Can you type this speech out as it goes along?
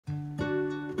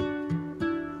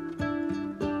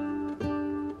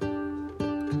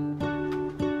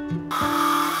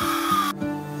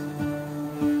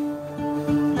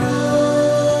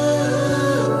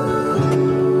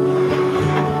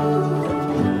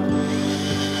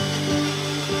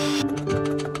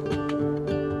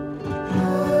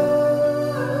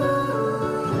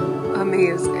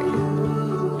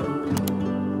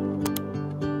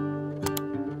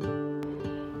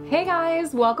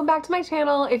welcome back to my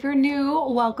channel. If you're new,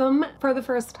 welcome for the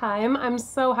first time. I'm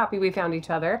so happy we found each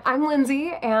other. I'm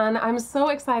Lindsay and I'm so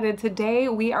excited. Today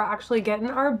we are actually getting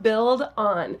our build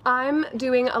on. I'm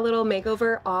doing a little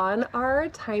makeover on our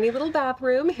tiny little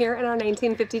bathroom here in our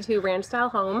 1952 ranch style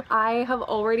home. I have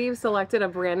already selected a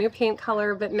brand new paint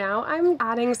color, but now I'm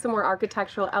adding some more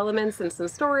architectural elements and some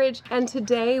storage. And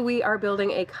today we are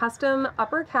building a custom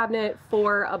upper cabinet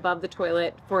for above the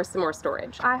toilet for some more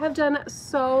storage. I have done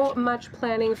so much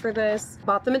planning for this,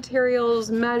 bought the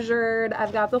materials, measured,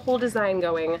 I've got the whole design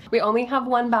going. We only have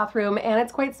one bathroom and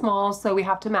it's quite small, so we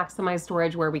have to maximize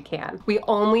storage where we can. We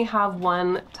only have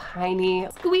one tiny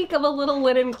squeak of a little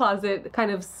linen closet kind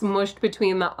of smushed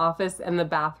between the office and the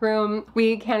bathroom.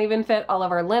 We can't even fit all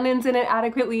of our linens in it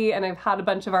adequately, and I've had a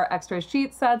bunch of our extra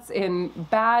sheet sets in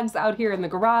bags out here in the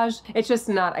garage. It's just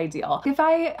not ideal. If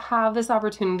I have this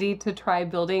opportunity to try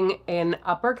building an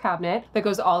upper cabinet that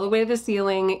goes all the way to the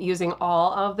ceiling using all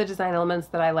of the design elements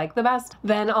that I like the best,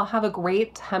 then I'll have a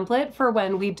great template for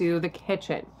when we do the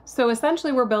kitchen. So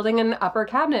essentially we're building an upper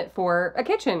cabinet for a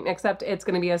kitchen, except it's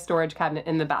going to be a storage cabinet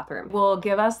in the bathroom. Will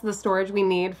give us the storage we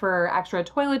need for extra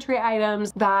toiletry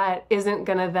items that isn't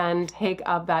going to then take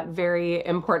up that very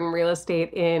important real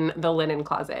estate in the linen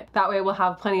closet. That way we'll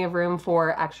have plenty of room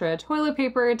for extra toilet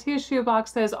paper, tissue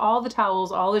boxes, all the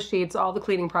towels, all the sheets, all the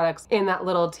cleaning products in that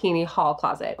little teeny hall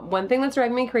closet. One thing that's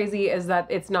driving me crazy is that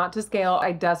it's not to scale.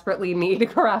 I desperately need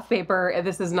graph paper.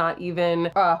 This is not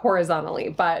even horizontally,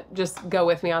 but just go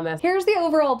with me on this. Here's the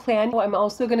overall plan. I'm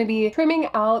also going to be trimming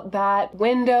out that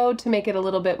window to make it a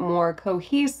little bit more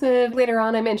cohesive. Later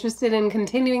on, I'm interested in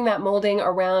continuing that molding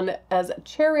around as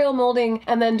chair rail molding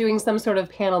and then doing some sort of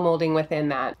panel molding within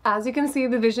that. As you can see,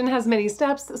 the vision has many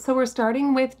steps, so we're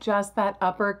starting with just that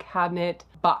upper cabinet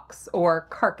box, or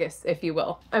carcass, if you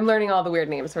will. I'm learning all the weird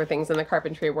names for things in the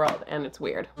carpentry world, and it's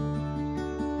weird.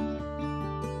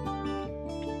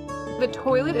 The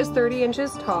toilet is 30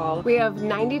 inches tall. We have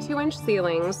 92-inch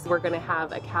ceilings. We're gonna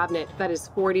have a cabinet that is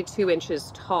 42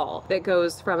 inches tall that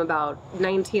goes from about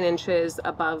 19 inches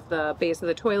above the base of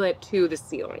the toilet to the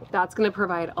ceiling. That's gonna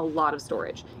provide a lot of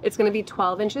storage. It's gonna be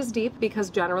 12 inches deep because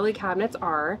generally cabinets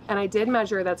are, and I did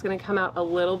measure that's gonna come out a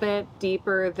little bit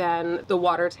deeper than the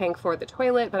water tank for the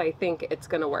toilet, but I think it's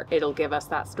gonna work. It'll give us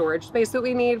that storage space that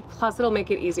we need, plus it'll make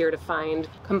it easier to find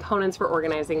components for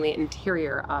organizing the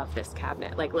interior of this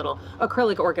cabinet, like little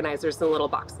acrylic organizers and little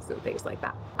boxes and things like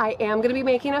that. I am going to be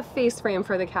making a face frame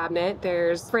for the cabinet.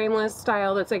 There's frameless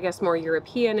style that's, I guess, more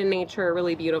European in nature,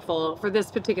 really beautiful. For this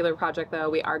particular project though,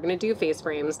 we are going to do face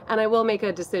frames, and I will make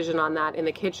a decision on that in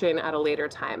the kitchen at a later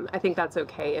time. I think that's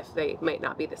okay if they might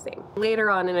not be the same. Later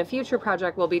on in a future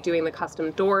project, we'll be doing the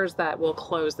custom doors that will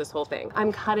close this whole thing.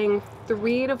 I'm cutting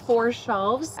 3 to 4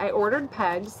 shelves. I ordered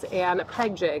pegs and a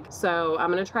peg jig, so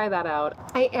I'm going to try that out.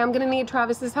 I am going to need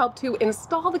Travis's help to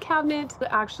install the cabinet.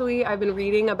 Actually, I've been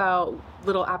reading about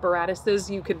little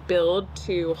apparatuses you could build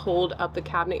to hold up the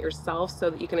cabinet yourself so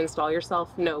that you can install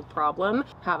yourself no problem.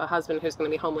 I have a husband who's going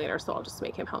to be home later, so I'll just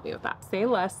make him help me with that. Say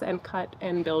less and cut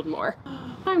and build more.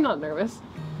 I'm not nervous.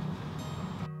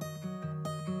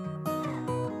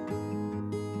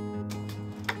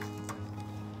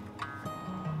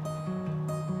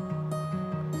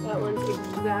 That one's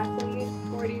exactly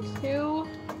 42.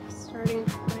 Starting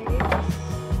point.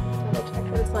 Double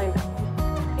check this lined up.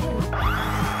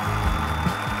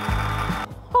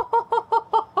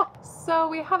 So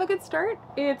we have a good start.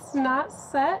 It's not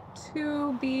set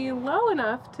to be low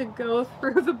enough to go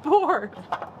through the board.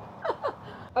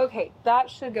 Okay, that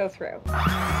should go through.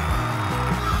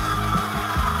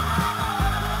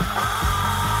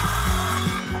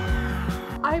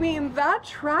 I mean, that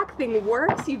track thing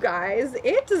works, you guys.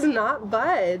 It does not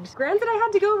budge. Granted, I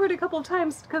had to go over it a couple of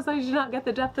times because I did not get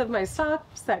the depth of my sock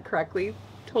set correctly.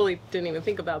 Totally didn't even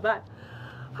think about that.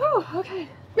 Oh, okay.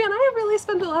 Man, I have really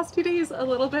spent the last 2 days a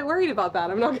little bit worried about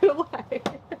that, I'm not gonna lie.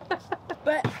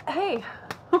 But hey,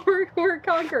 we're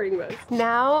conquering this.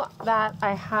 Now that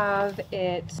I have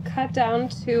it cut down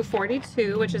to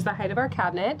 42, which is the height of our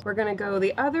cabinet, we're gonna go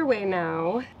the other way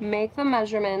now, make the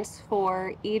measurements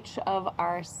for each of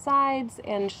our sides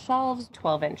and shelves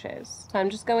 12 inches. So I'm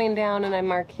just going down and I'm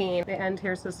marking, the end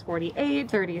here says 48,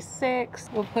 36,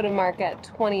 we'll put a mark at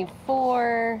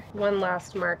 24, one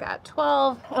last mark at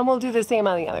 12, and we'll do the same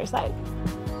on the other side.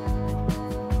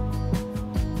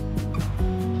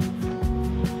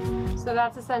 So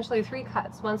that's essentially 3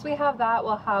 cuts. Once we have that,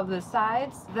 we'll have the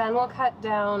sides, then we'll cut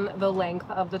down the length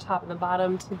of the top and the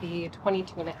bottom to be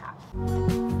 22.5.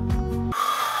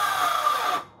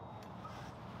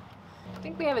 I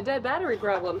think we have a dead battery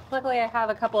problem. Luckily I have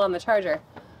a couple on the charger.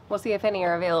 We'll see if any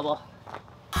are available.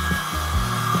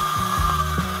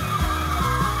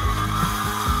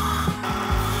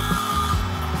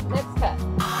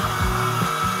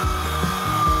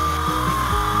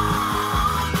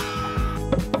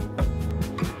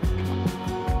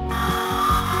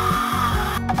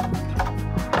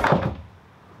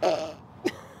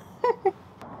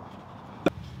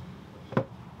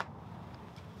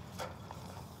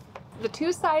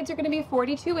 two sides are gonna be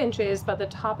 42 inches, but the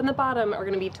top and the bottom are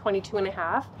gonna be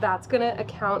 22.5. That's gonna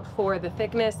account for the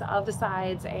thickness of the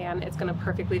sides, and it's gonna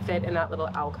perfectly fit in that little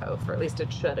alcove, or at least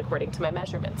it should according to my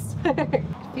measurements. It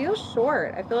feels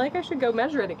short. I feel like I should go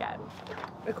measure it again.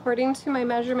 According to my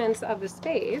measurements of the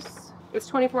space, it's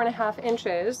 24.5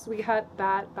 inches. We cut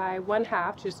that by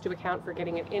 1/2 just to account for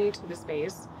getting it into the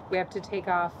space. We have to take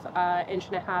off 1.5 inches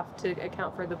to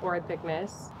account for the board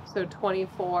thickness. So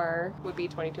 24 would be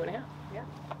 22.5. Yeah.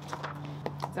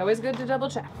 It's always good to double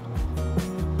check.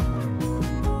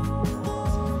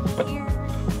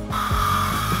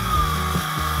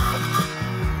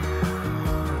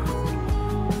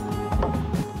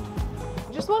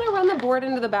 Just want to run the board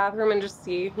into the bathroom and just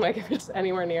see like if it's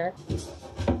anywhere near.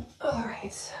 All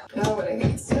right. Oh, but I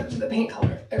think it's stuck to the paint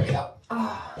color. There we go.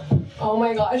 Oh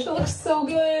my gosh, it looks so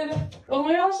good. Oh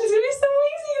my gosh, it's gonna be so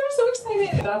easy. I'm so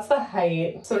excited. That's the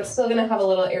height. So it's still gonna have a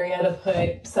little area to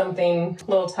put something,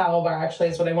 little towel bar actually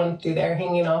is what I want to do there,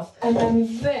 hanging off. And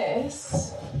then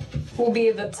this will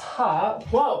be the top.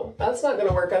 Whoa, that's not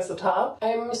gonna work as the top.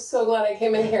 I'm so glad I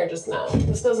came in here just now.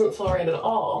 This doesn't feel right at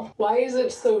all. Why is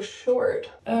it so short?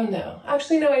 Oh no.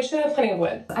 Actually, no, I should have plenty of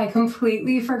wood. I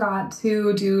completely forgot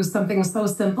to do something so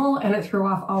simple and it threw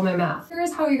off all my math.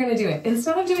 Here's how you're gonna do it.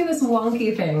 Instead of doing this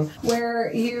wonky thing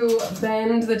where you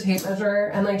bend the tape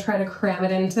measure and like try to cram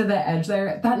it into the edge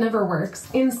there, that never works.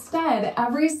 Instead,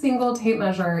 every single tape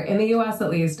measure in the US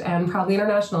at least, and probably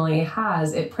internationally,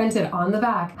 has it printed on the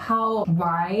back how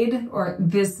wide or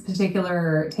this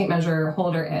particular tape measure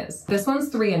holder is. This one's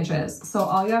 3 inches. So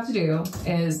all you have to do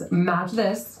is match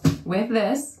this with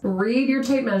this, read your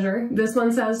tape measure. This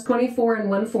one says 24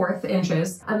 1/4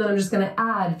 inches. And then I'm just gonna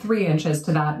add 3 inches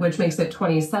to that, which makes it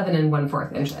 27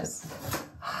 1/4 inches.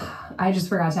 I just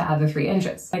forgot to add the 3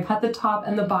 inches. I cut the top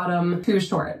and the bottom too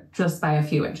short, just by a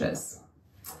few inches.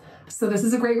 So this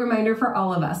is a great reminder for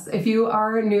all of us. If you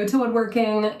are new to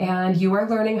woodworking and you are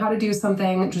learning how to do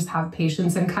something, just have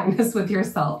patience and kindness with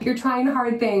yourself. If you're trying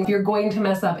hard things, you're going to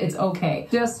mess up, it's okay.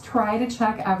 Just try to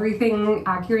check everything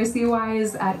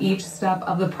accuracy-wise at each step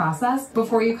of the process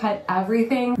before you cut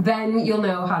everything. Then you'll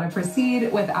know how to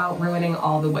proceed without ruining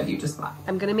all the wood you just bought.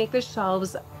 I'm gonna make the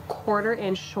shelves 1/4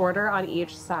 inch shorter on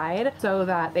each side so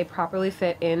that they properly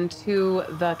fit into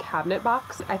the cabinet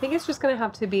box. I think it's just gonna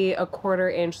have to be 1/4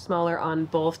 inch smaller on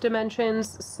both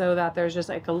dimensions so that there's just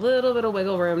like a little bit of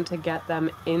wiggle room to get them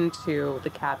into the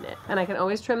cabinet. And I can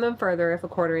always trim them further if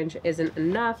 1/4 inch isn't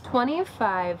enough.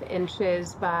 25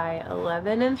 inches by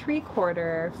 11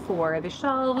 3/4 for the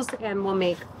shelves, and we'll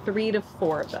make 3 to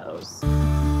 4 of those.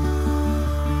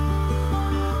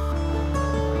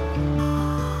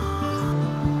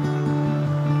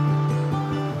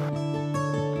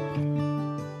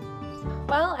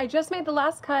 Well, I just made the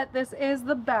last cut. This is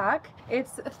the back.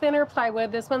 It's thinner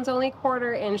plywood. This one's only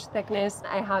 1/4 inch thickness.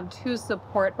 I have 2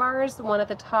 support bars, one at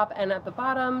the top and at the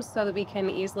bottom, so that we can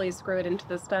easily screw it into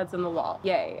the studs in the wall.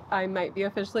 Yay, I might be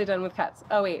officially done with cuts.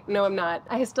 Oh wait, no I'm not.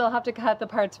 I still have to cut the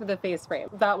parts for the face frame.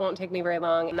 That won't take me very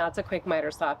long, and that's a quick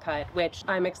miter saw cut, which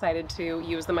I'm excited to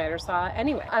use the miter saw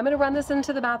anyway. I'm gonna run this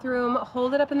into the bathroom,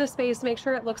 hold it up in the space, make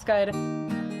sure it looks good.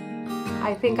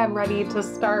 I think I'm ready to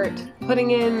start putting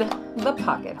in the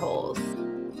pocket holes.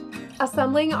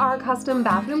 Assembling our custom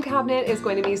bathroom cabinet is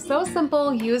going to be so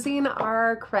simple using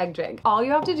our Craig jig. All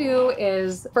you have to do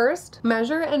is first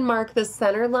measure and mark the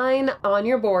center line on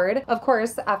your board. Of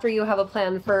course, after you have a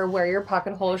plan for where your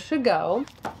pocket holes should go.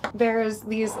 There's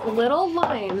these little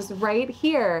lines right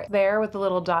here, there with the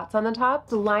little dots on the top.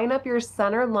 To line up your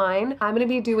center line, I'm gonna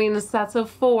be doing sets of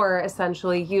 4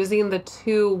 essentially using the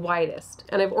 2 widest.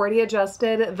 And I've already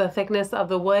adjusted the thickness of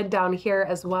the wood down here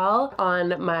as well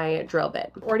on my drill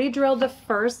bit. Already drilled the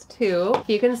first 2.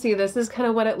 You can see this is kind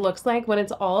of what it looks like when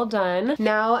it's all done.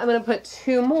 Now I'm gonna put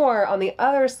 2 more on the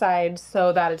other side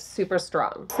so that it's super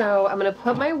strong. So I'm gonna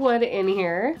put my wood in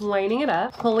here, lining it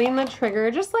up, pulling the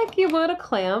trigger just like you would a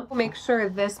clamp. Make sure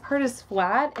this part is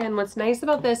flat, and what's nice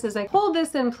about this is I hold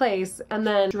this in place and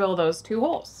then drill those 2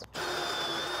 holes.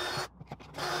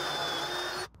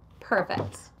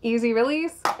 Perfect. Easy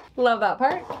release. Love that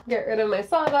part. Get rid of my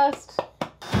sawdust.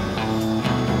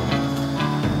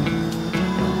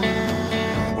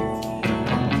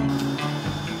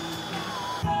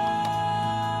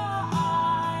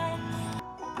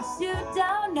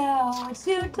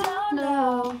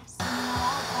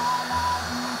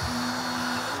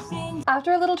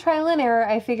 After a little trial and error,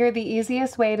 I figured the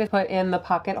easiest way to put in the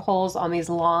pocket holes on these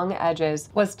long edges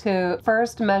was to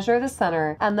first measure the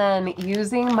center, and then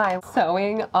using my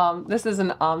sewing, this is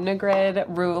an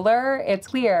Omnigrid ruler. It's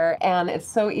clear and it's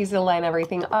so easy to line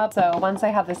everything up. So once I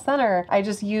have the center, I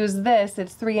just use this,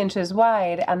 it's 3 inches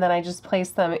wide, and then I just place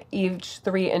them each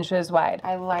 3 inches wide.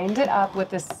 I lined it up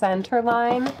with the center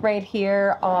line right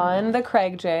here on the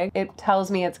Craig jig. It tells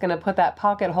me it's gonna put that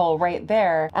pocket hole right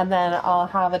there, and then I'll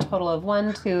have a total of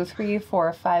 1, 2, 3,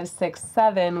 4, 5, 6,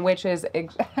 7, which is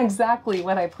exactly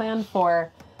what I planned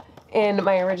for in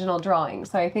my original drawing.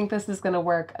 So I think this is gonna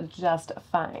work just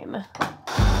fine.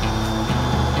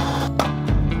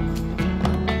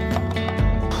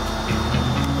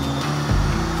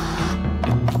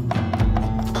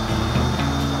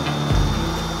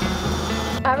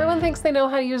 Everyone thinks they know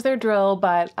how to use their drill,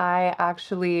 but I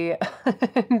actually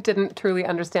didn't truly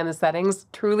understand the settings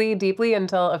truly deeply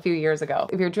until a few years ago.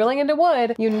 If you're drilling into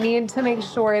wood, you need to make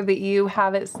sure that you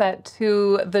have it set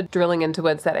to the drilling into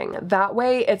wood setting. That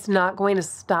way it's not going to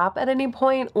stop at any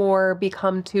point or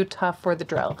become too tough for the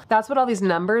drill. That's what all these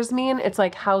numbers mean. It's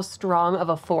like how strong of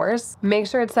a force. Make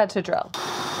sure it's set to drill.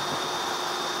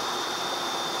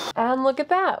 And look at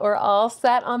that, we're all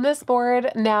set on this board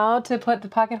now to put the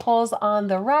pocket holes on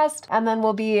the rest, and then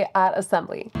we'll be at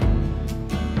assembly.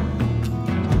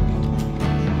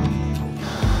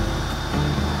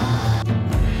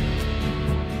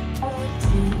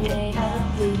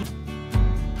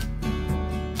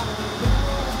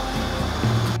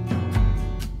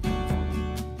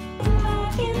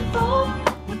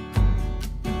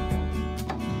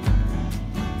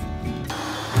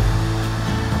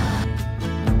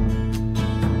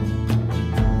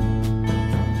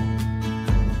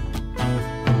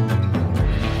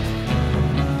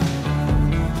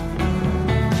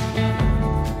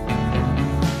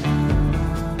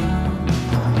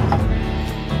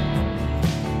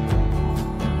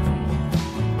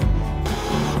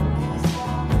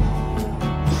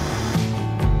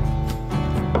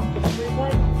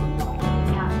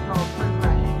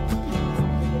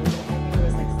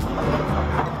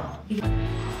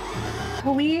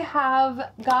 We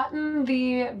have gotten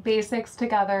the basics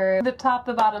together, the top,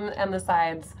 the bottom, and the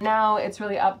sides. Now it's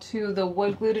really up to the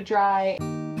wood glue to dry.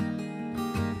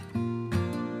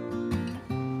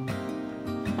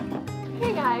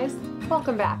 Hey guys,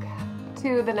 welcome back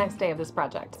to the next day of this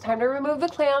project. It's time to remove the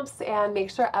clamps and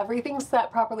make sure everything's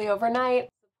set properly overnight.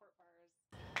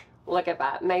 Look at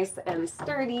that, nice and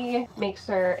sturdy. Make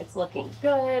sure it's looking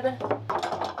good.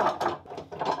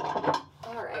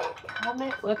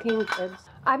 Cabinet looking good.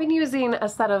 I've been using a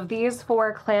set of these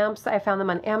 4 clamps. I found them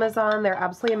on Amazon. They're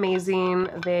absolutely amazing.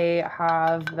 They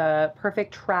have the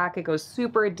perfect track. It goes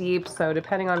super deep, so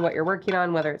depending on what you're working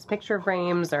on, whether it's picture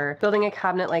frames or building a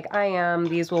cabinet like I am,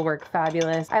 these will work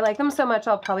fabulous. I like them so much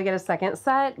I'll probably get a second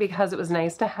set because it was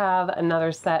nice to have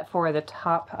another set for the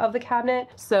top of the cabinet.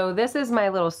 So this is my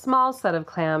little small set of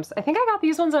clamps. I think I got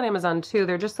these ones on Amazon too.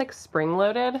 They're just like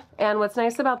spring-loaded. And what's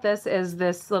nice about this is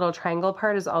this little triangle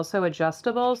part is also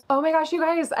adjustable. Oh my gosh, you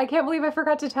guys, I can't believe I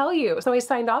forgot to tell you. So I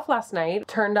signed off last night,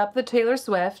 turned up the Taylor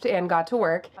Swift, and got to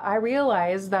work. I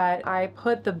realized that I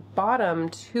put the bottom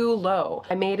too low.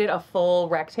 I made it a full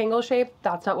rectangle shape.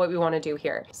 That's not what we want to do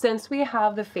here. Since we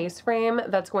have the face frame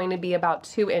that's going to be about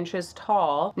 2 inches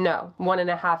tall, no,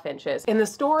 1.5 inches. In the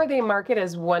store, they mark it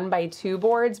as 1x2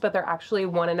 boards, but they're actually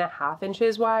 1.5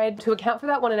 inches wide. To account for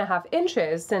that 1.5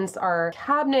 inches, since our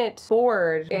cabinet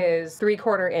board is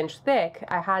 3/4 inch thick,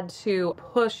 I had to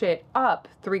push it up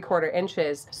 3/4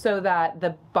 inches so that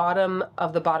the bottom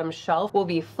of the bottom shelf will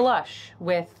be flush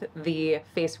with the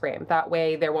face frame. That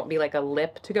way there won't be like a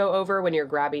lip to go over when you're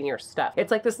grabbing your stuff. It's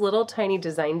like this little tiny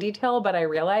design detail, but I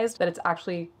realized that it's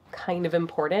actually kind of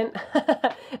important.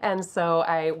 And so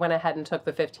I went ahead and took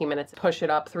the 15 minutes, push it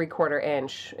up 3/4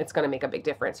 inch. It's gonna make a big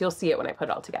difference. You'll see it when I put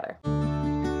it all together.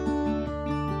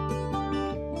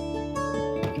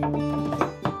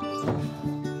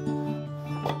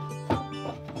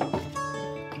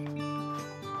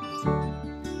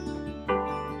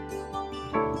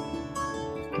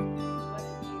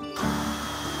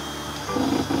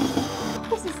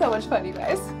 This is so much fun, you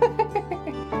guys.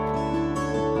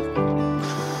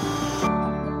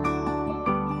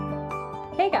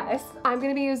 Hey guys, I'm going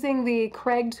to be using the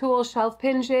Craig tool shelf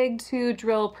pin jig to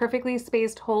drill perfectly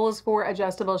spaced holes for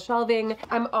adjustable shelving.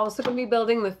 I'm also going to be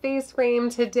building the face frame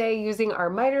today using our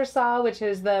miter saw, which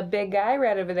is the big guy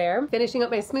right over there. Finishing up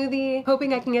my smoothie,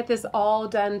 hoping I can get this all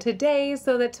done today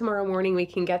so that tomorrow morning we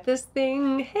can get this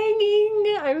thing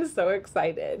hanging. I'm so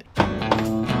excited.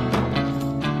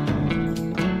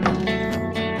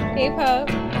 Hey pup,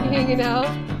 you hanging out?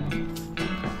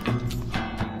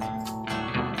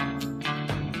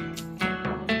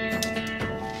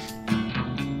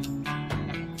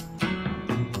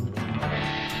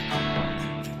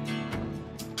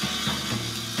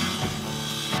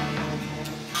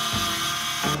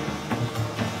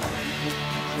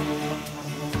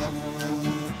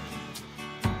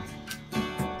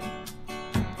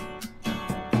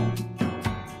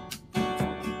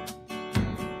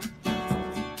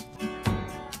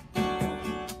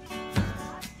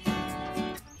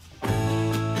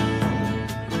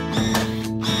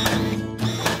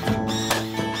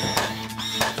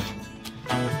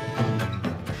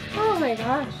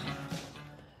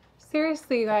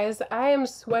 Seriously, you guys, I am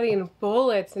sweating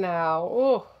bullets now.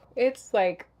 Oh, it's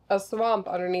like a swamp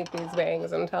underneath these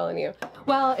bangs, I'm telling you.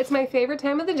 Well, it's my favorite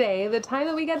time of the day, the time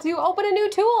that we get to open a new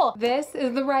tool. This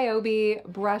is the Ryobi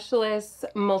brushless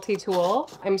multi-tool.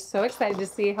 I'm so excited to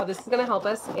see how this is gonna help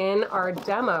us in our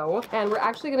demo. And we're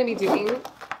actually gonna be doing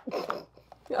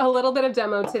a little bit of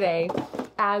demo today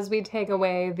as we take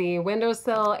away the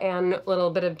windowsill and a little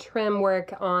bit of trim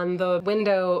work on the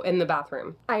window in the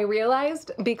bathroom. I realized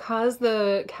because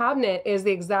the cabinet is the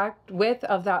exact width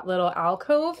of that little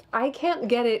alcove, I can't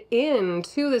get it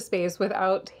into the space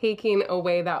without taking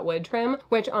away that wood trim,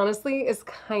 which honestly is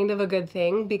kind of a good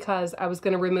thing because I was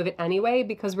gonna remove it anyway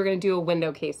because we're gonna do a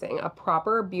window casing, a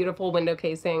proper, beautiful window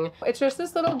casing. It's just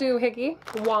this little doohickey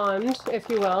wand, if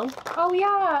you will. Oh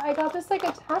yeah, I got this like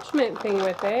attachment thing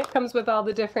with it. Comes with all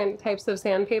the different types of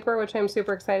sandpaper, which I'm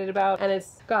super excited about, and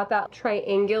it's got that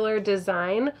triangular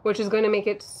design, which is going to make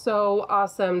it so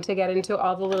awesome to get into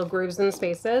all the little grooves and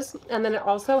spaces. And then it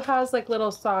also has like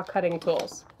little saw cutting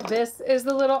tools. This is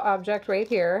the little object right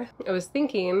here. I was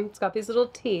thinking it's got these little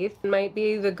teeth. It might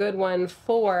be the good one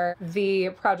for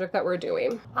the project that we're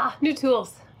doing. Ah, new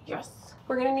tools. Yes.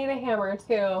 We're gonna need a hammer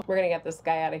too. We're gonna get this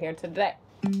guy out of here today.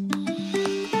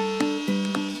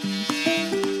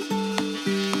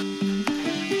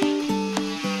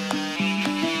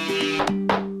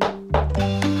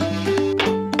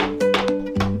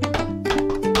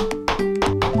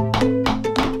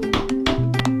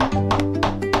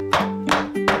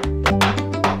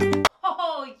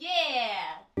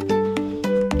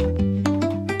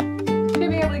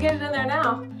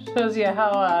 Shows you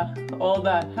how old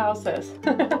that house is.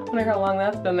 I wonder how long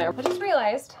that's been there. I just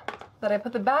realized that I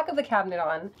put the back of the cabinet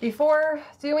on before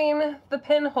doing the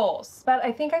pinholes, but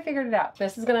I think I figured it out.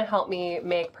 This is gonna help me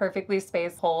make perfectly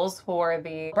spaced holes for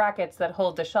the brackets that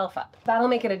hold the shelf up. That'll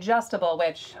make it adjustable,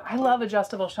 which I love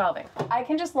adjustable shelving. I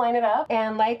can just line it up,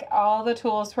 and like all the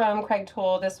tools from Craig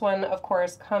Tool, this one of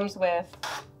course comes with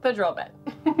the drill bit.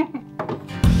 I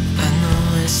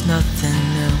know it's nothing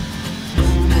new,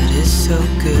 but it's so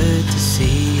good to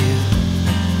see you.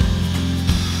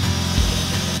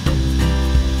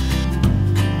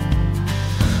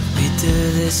 We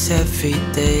do this every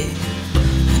day,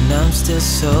 and I'm still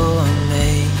so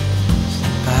amazed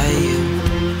by you.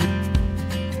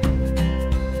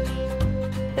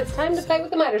 It's time to play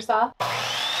with the miter saw.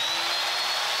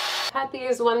 Cut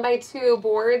these 1x2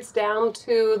 boards down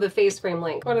to the face frame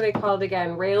length. What are they called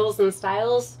again? Rails and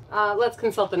stiles? Let's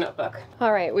consult the notebook.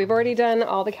 All right, we've already done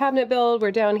all the cabinet build.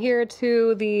 We're down here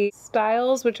to the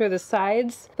stiles, which are the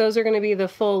sides. Those are gonna be the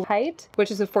full height,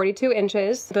 which is a 42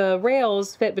 inches. The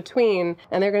rails fit between,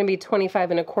 and they're gonna be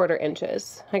 25¼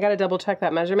 inches. I gotta double check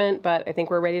that measurement, but I think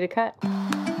we're ready to cut.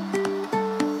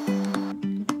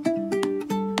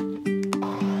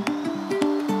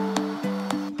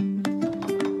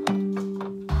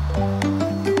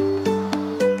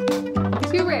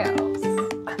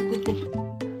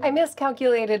 I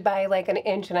miscalculated by like 1.5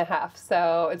 inches,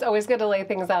 so it's always good to lay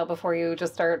things out before you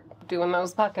just start doing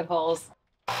those pocket holes.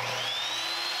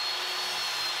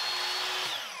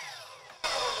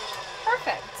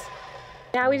 Perfect.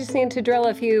 Now we just need to drill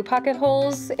a few pocket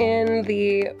holes in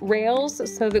the rails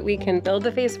so that we can build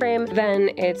the face frame.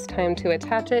 Then it's time to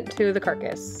attach it to the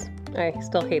carcass. I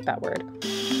still hate that word.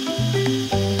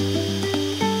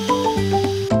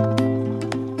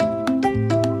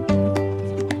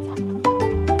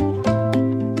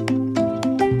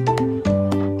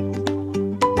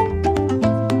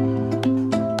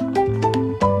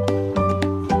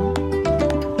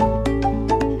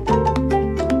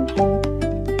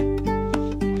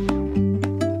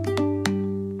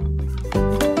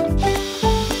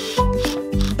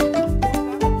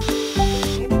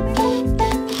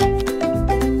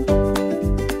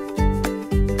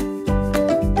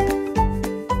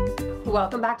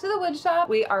 Welcome back to the wood shop.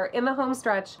 We are in the home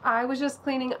stretch. I was just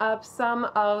cleaning up some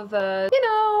of the,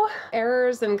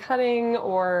 errors in cutting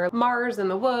or mars in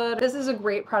the wood. This is a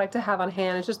great product to have on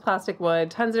hand. It's just plastic wood.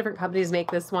 Tons of different companies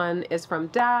make this one. It's from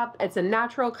DAP. It's a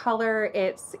natural color.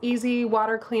 It's easy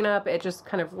water cleanup. It just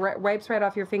kind of wipes right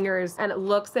off your fingers, and it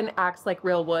looks and acts like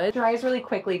real wood. Dries really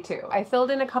quickly too. I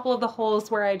filled in a couple of the holes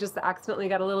where I just accidentally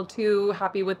got a little too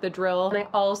happy with the drill. And I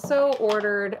also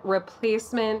ordered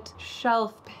replacement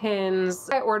shelf pins.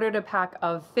 I ordered a pack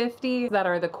of 50 that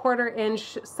are the 1/4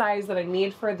 inch size that I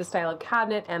need for the style of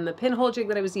cabinet and the pinhole jig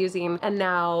that I was using, and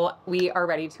now we are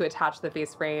ready to attach the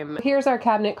face frame. Here's our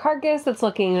cabinet carcass. It's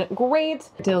looking great.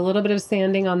 I did a little bit of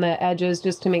sanding on the edges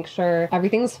just to make sure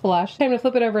everything's flush. Time to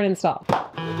flip it over and install.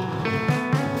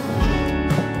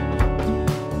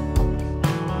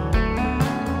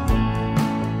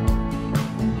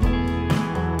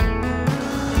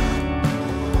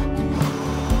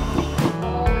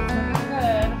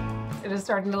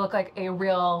 starting to look like a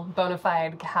real bona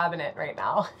fide cabinet right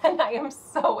now. And I am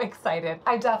so excited.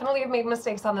 I definitely have made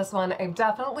mistakes on this one. I've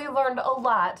definitely learned a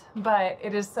lot, but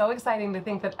it is so exciting to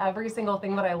think that every single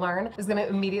thing that I learn is going to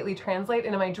immediately translate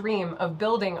into my dream of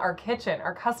building our kitchen,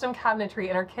 our custom cabinetry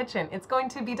in our kitchen. It's going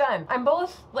to be done. I'm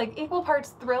both like equal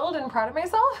parts thrilled and proud of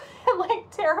myself and like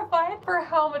terrified for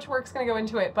how much work's going to go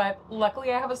into it, but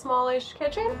luckily I have a smallish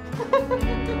kitchen.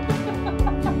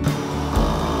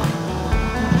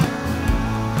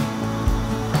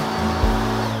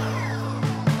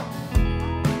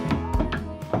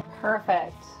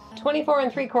 Perfect. 24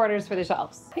 3/4 for the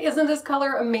shelves. Isn't this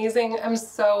color amazing? I'm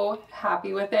so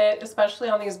happy with it, especially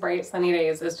on these bright sunny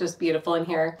days. It's just beautiful in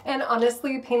here. And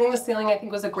honestly, painting the ceiling I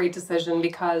think was a great decision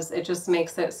because it just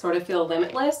makes it sort of feel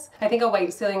limitless. I think a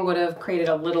white ceiling would have created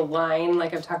a little line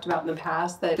like I've talked about in the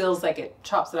past that feels like it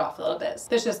chops it off a little bit.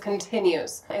 This just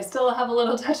continues. I still have a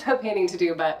little touch-up painting to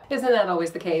do, but isn't that always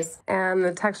the case? And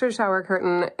the textured shower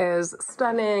curtain is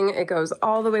stunning. It goes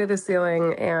all the way to the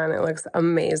ceiling and it looks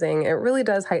amazing. It really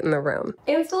does heighten the room.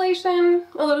 Installation,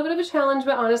 a little bit of a challenge,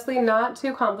 but honestly not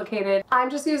too complicated. I'm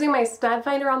just using my stud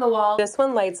finder on the wall. This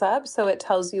one lights up, so it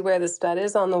tells you where the stud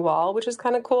is on the wall, which is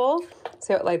kind of cool.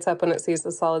 See how it lights up when it sees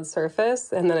the solid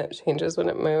surface, and then it changes when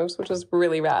it moves, which is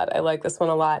really rad. I like this one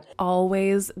a lot.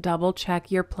 Always double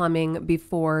check your plumbing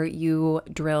before you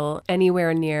drill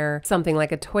anywhere near something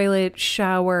like a toilet,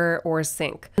 shower, or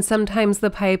sink. And sometimes the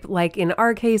pipe, like in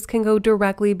our case, can go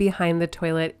directly behind the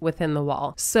toilet within the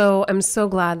wall. So I'm so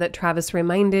glad that Travis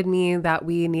reminded me that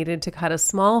we needed to cut a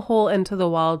small hole into the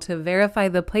wall to verify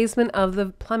the placement of the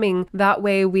plumbing. That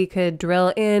way we could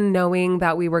drill in knowing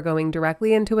that we were going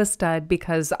directly into a stud,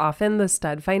 because often the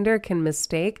stud finder can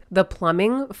mistake the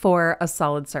plumbing for a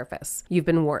solid surface. You've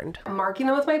been warned. I'm marking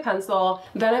them with my pencil,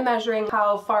 then I'm measuring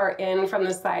how far in from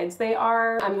the sides they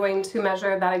are. I'm going to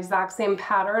measure that exact same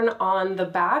pattern on the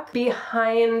back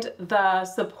behind the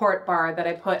support bar that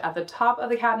I put at the top of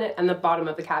the cabinet and the bottom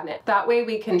of the cabinet. That way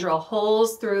we can drill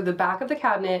holes through the back of the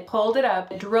cabinet, hold it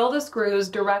up, drill the screws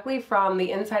directly from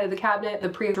the inside of the cabinet, the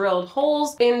pre-drilled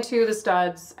holes into the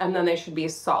studs, and then they should be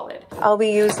solid. I'll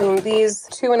be using these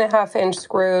 2.5-inch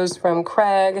screws from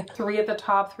Craig, 3 at the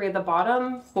top, 3 at the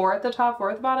bottom, 4 at the top,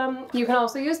 4 at the bottom. You can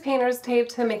also use painter's tape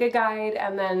to make a guide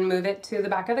and then move it to the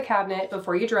back of the cabinet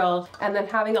before you drill. And then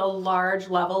having a large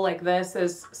level like this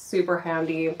is super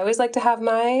handy. I always like to have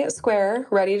my square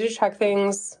ready to check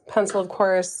things, pencil of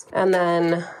course, and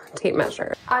then tape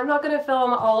measure. I'm not going to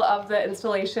film all of the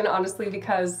installation honestly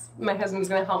because my husband's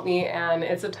going to help me and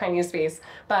it's a tiny space,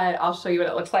 but I'll show you what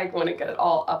it looks like when I get it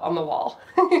all up on the wall.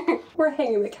 We're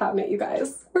hanging the cabinet, you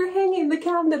guys. We're hanging the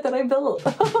cabinet that I built.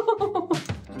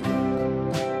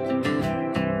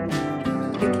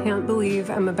 I can't believe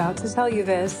I'm about to tell you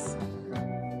this.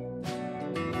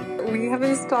 We have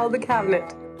installed the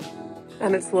cabinet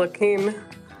and it's looking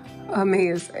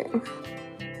amazing.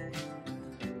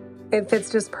 It fits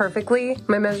just perfectly.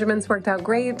 My measurements worked out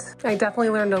great. I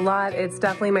definitely learned a lot. It's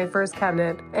definitely my first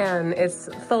cabinet and it's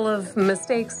full of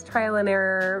mistakes, trial and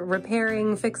error,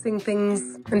 repairing, fixing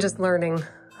things, and just learning.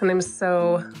 And I'm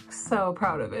so, so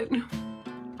proud of it.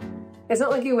 It's not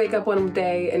like you wake up one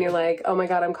day and you're like, oh my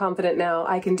God, I'm confident now.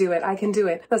 I can do it. I can do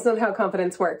it. That's not how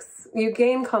confidence works. You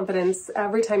gain confidence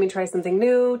every time you try something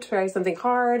new, try something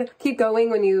hard, keep going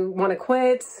when you want to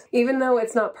quit. Even though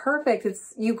it's not perfect,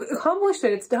 you accomplished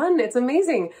it. It's done. It's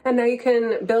amazing. And now you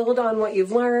can build on what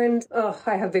you've learned. Oh,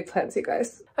 I have big plans, you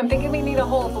guys. I'm thinking we need a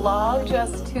whole vlog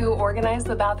just to organize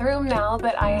the bathroom now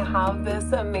that I have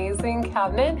this amazing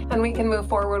cabinet and we can move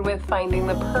forward with finding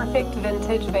the perfect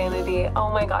vintage vanity. Oh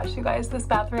my gosh, you guys, this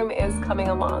bathroom is coming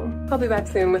along. I'll be back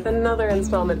soon with another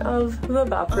installment of the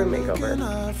bathroom makeover.